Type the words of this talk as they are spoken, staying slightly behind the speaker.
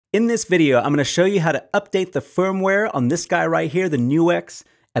In this video, I'm going to show you how to update the firmware on this guy right here, the NUX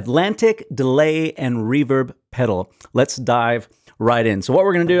Atlantic Delay and Reverb pedal. Let's dive right in. So what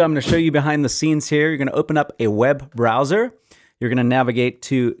we're going to do, I'm going to show you behind the scenes here. You're going to open up a web browser. You're going to navigate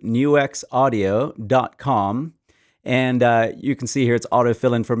to nuxaudio.com. And you can see here, it's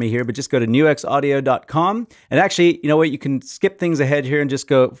auto-filling for me here, but just go to nuxaudio.com. And actually, you know what, you can skip things ahead here and just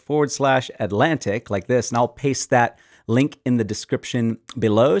go /Atlantic like this, and I'll paste that link in the description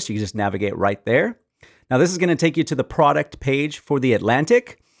below, so you can just navigate right there. Now, this is going to take you to the product page for the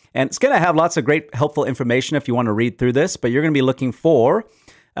Atlantic, and it's going to have lots of great helpful information if you want to read through this, but you're going to be looking for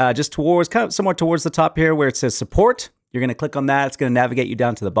just towards, kind of somewhere towards the top here where it says support. You're going to click on that. It's going to navigate you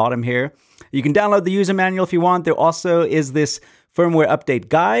down to the bottom here. You can download the user manual if you want. There also is this firmware update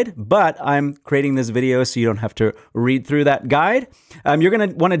guide, but I'm creating this video so you don't have to read through that guide. You're going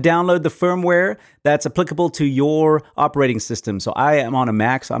to want to download the firmware that's applicable to your operating system. So I am on a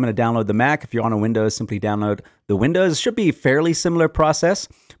Mac, so I'm going to download the Mac. If you're on a Windows, simply download the Windows. It should be a fairly similar process,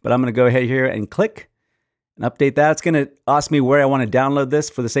 but I'm going to go ahead here and click and update that. It's going to ask me where I want to download this.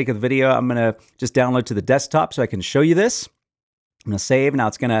 For the sake of the video, I'm going to just download to the desktop so I can show you this. I'm going to save. Now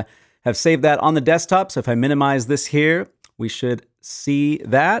it's going to have saved that on the desktop. So if I minimize this here, we should see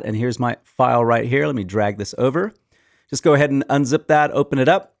that. And here's my file right here. Let me drag this over. Just go ahead and unzip that, open it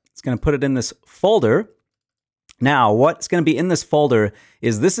up. It's going to put it in this folder. Now, what's going to be in this folder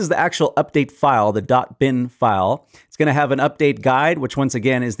is this is the actual update file, the .bin file. It's going to have an update guide, which once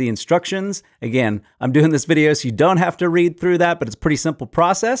again is the instructions. Again, I'm doing this video so you don't have to read through that, but it's a pretty simple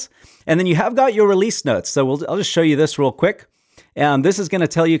process. And then you have got your release notes. So I'll just show you this real quick. And this is going to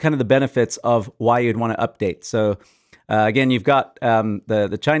tell you kind of the benefits of why you'd want to update. So again, you've got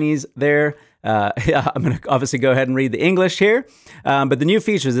the Chinese there. Yeah, I'm going to obviously go ahead and read the English here. But the new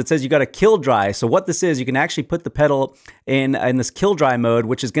features, it says you got a kill dry. So what this is, you can actually put the pedal in this kill dry mode,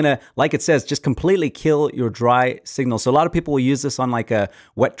 which is going to, like it says, just completely kill your dry signal. So a lot of people will use this on like a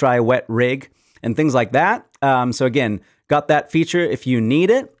wet, dry, wet rig and things like that. So again, got that feature if you need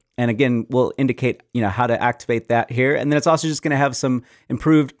it. And again, we'll indicate, how to activate that here. And then it's also just going to have some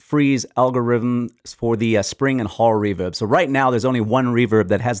improved freeze algorithms for the spring and hall reverb. So right now, there's only one reverb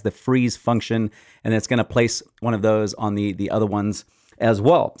that has the freeze function, and it's going to place one of those on the other ones as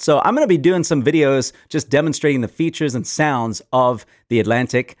well. So I'm going to be doing some videos just demonstrating the features and sounds of the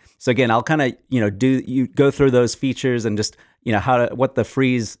Atlantic. So again, I'll kind of, go through those features and just, what the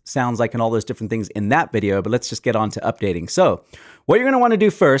freeze sounds like and all those different things in that video, but let's just get on to updating. So what you're going to want to do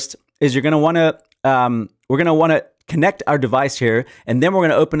first is you're going to want to, we're going to want to connect our device here, and then we're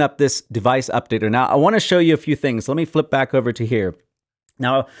going to open up this device updater. Now, I want to show you a few things. Let me flip back over to here.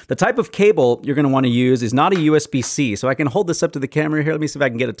 Now, the type of cable you're going to want to use is not a USB-C. So I can hold this up to the camera here. Let me see if I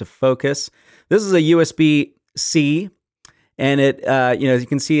can get it to focus. This is a USB-C, and it, you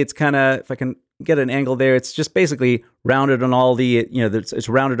can see it's kind of, if I can get an angle there, it's just basically rounded on all the, it's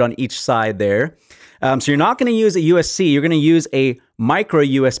rounded on each side there. So you're not going to use a USB-C. You're going to use a micro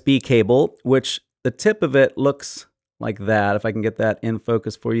USB cable, which the tip of it looks like that. If I can get that in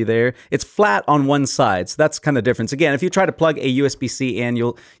focus for you there. It's flat on one side, so that's kind of the difference. Again, if you try to plug a USB-C in,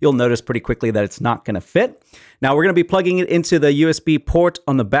 you'll notice pretty quickly that it's not going to fit. Now we're going to be plugging it into the USB port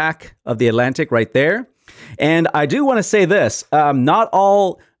on the back of the Atlantic right there. And I do want to say this, not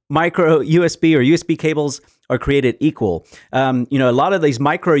all micro USB or USB cables are created equal. A lot of these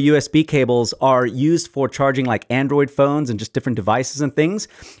micro USB cables are used for charging like Android phones and just different devices and things.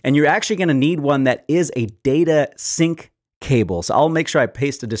 And you're actually going to need one that is a data sync cable. So I'll make sure I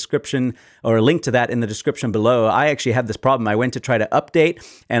paste a description or a link to that in the description below. I actually had this problem. I went to try to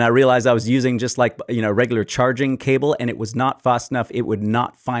update and I realized I was using just like, regular charging cable, and it was not fast enough. It would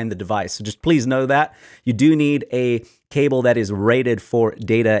not find the device. So just please know that you do need a cable that is rated for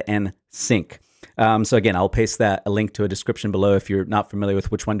data and sync. So again, I'll paste a link to a description below. If you're not familiar with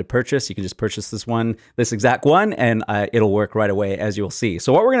which one to purchase, you can just purchase this exact one, and it'll work right away, as you'll see.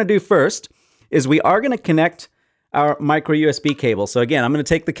 So what we're going to do first is we are going to connect our micro USB cable. So again, I'm going to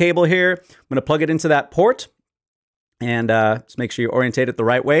take the cable here. I'm going to plug it into that port, and just make sure you orientate it the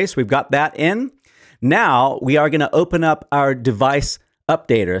right way. So we've got that in. Now we are going to open up our device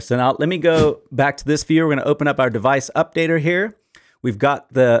updater. So now let me go back to this view. We're going to open up our device updater here. We've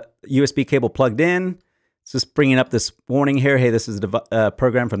got the USB cable plugged in. It's just bringing up this warning here. Hey, this is a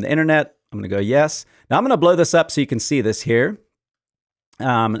program from the internet. I'm going to go yes. Now I'm going to blow this up so you can see this here.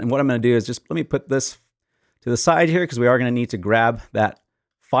 And what I'm going to do is just let me put this to the side here, because we are going to need to grab that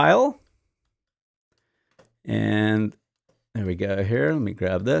file. And there we go here. Let me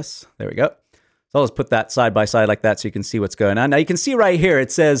grab this. There we go. So I'll just put that side by side like that so you can see what's going on. Now you can see right here, it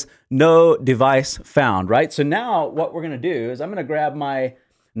says no device found, right? So now what we're gonna do is I'm gonna grab my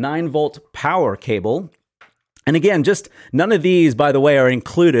 9-volt power cable. And again, just none of these, by the way, are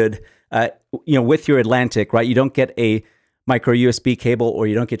included with your Atlantic, right? You don't get a micro USB cable or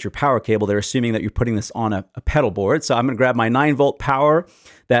you don't get your power cable. They're assuming that you're putting this on a pedal board. So I'm going to grab my 9-volt power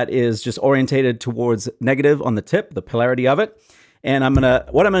that is just orientated towards negative on the tip, the polarity of it. And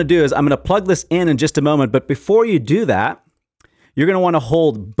what I'm going to do is I'm going to plug this in just a moment. But before you do that, you're going to want to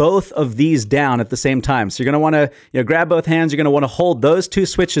hold both of these down at the same time. So you're going to want to grab both hands. You're going to want to hold those two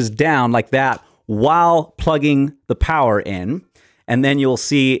switches down like that while plugging the power in. And then you'll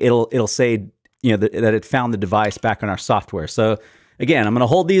see it'll say that it found the device back on our software. So again, I'm going to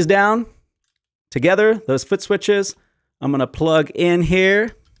hold these down together, those foot switches. I'm going to plug in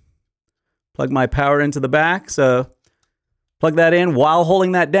here, plug my power into the back. So plug that in while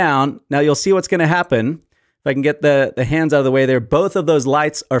holding that down. Now you'll see what's going to happen. If I can get the hands out of the way there, both of those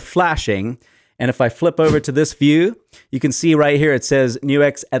lights are flashing. And if I flip over to this view, you can see right here, it says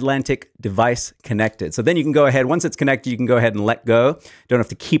NUX Atlantic device connected. So then you can go ahead, once it's connected, you can go ahead and let go. Don't have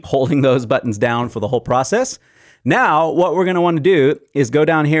to keep holding those buttons down for the whole process. Now, what we're gonna wanna do is go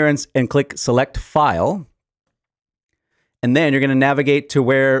down here and click Select File. And then you're gonna navigate to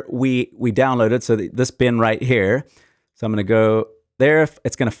where we downloaded, so this bin right here. So I'm gonna go there,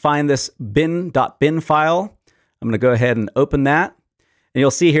 it's gonna find this bin.bin file. I'm gonna go ahead and open that. And you'll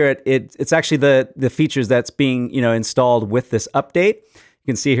see here, it's actually the features that's being installed with this update. You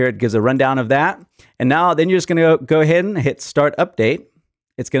can see here it gives a rundown of that. And now then you're just gonna go ahead and hit Start Update.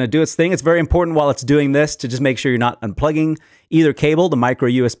 It's gonna do its thing. It's very important while it's doing this to just make sure you're not unplugging either cable, the micro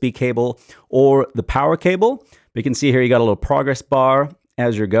USB cable or the power cable. But you can see here you got a little progress bar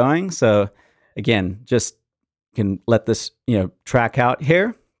as you're going. So again, just can let this track out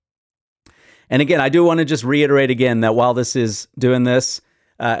here. And again, I do want to just reiterate again that while this is doing this,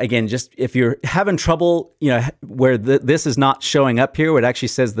 again, just if you're having trouble, where this is not showing up here, where it actually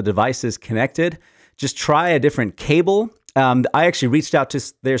says the device is connected, just try a different cable. I actually reached out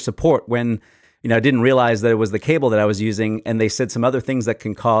to their support when, I didn't realize that it was the cable that I was using, and they said some other things that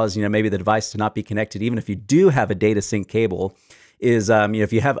can cause, maybe the device to not be connected, even if you do have a data sync cable, is,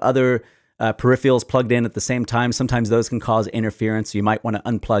 if you have other peripherals plugged in at the same time, sometimes those can cause interference. You might want to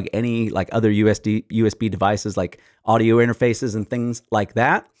unplug any other USB devices like audio interfaces and things like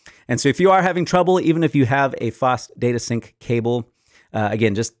that. And so if you are having trouble, even if you have a fast data sync cable,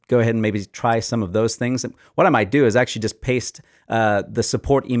 again, just go ahead and maybe try some of those things. And what I might do is actually just paste the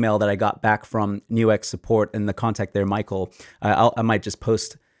support email that I got back from NUX support and the contact there, Michael. I might just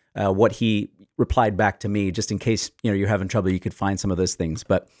post what he replied back to me, just in case you're having trouble, you could find some of those things.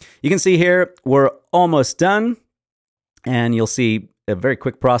 But you can see here we're almost done, and you'll see a very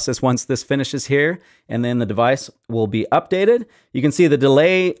quick process once this finishes here, and then the device will be updated. You can see the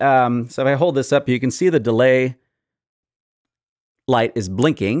delay. So if I hold this up, you can see the delay light is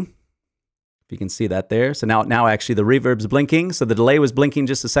blinking. If you can see that there. So now actually the reverb's blinking. So the delay was blinking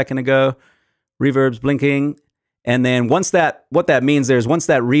just a second ago. Reverb's blinking. And then what that means is once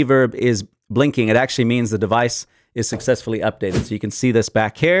that reverb is blinking, it actually means the device is successfully updated. So you can see this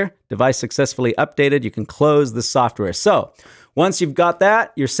back here, device successfully updated. You can close the software. So once you've got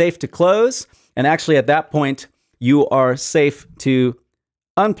that, you're safe to close. And actually at that point, you are safe to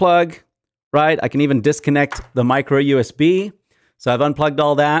unplug, right? I can even disconnect the micro USB. So I've unplugged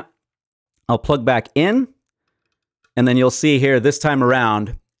all that. I'll plug back in. And then you'll see here this time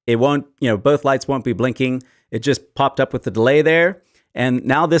around, it won't, both lights won't be blinking. It just popped up with the delay there. And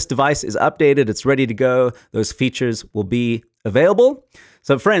now this device is updated. It's ready to go. Those features will be available.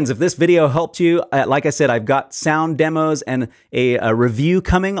 So friends, if this video helped you, like I said, I've got sound demos and a review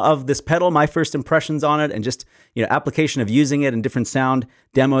coming of this pedal, my first impressions on it, and just application of using it and different sound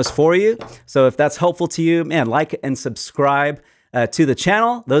demos for you. So if that's helpful to you, man, like and subscribe to the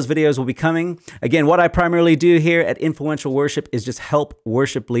channel. Those videos will be coming. Again, what I primarily do here at Influential Worship is just help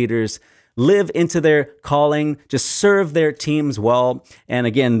worship leaders live into their calling, just serve their teams well. And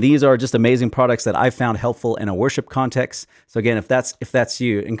again, these are just amazing products that I found helpful in a worship context. So again, if that's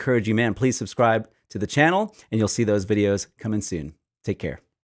you, encourage you, man, please subscribe to the channel and you'll see those videos coming soon. Take care.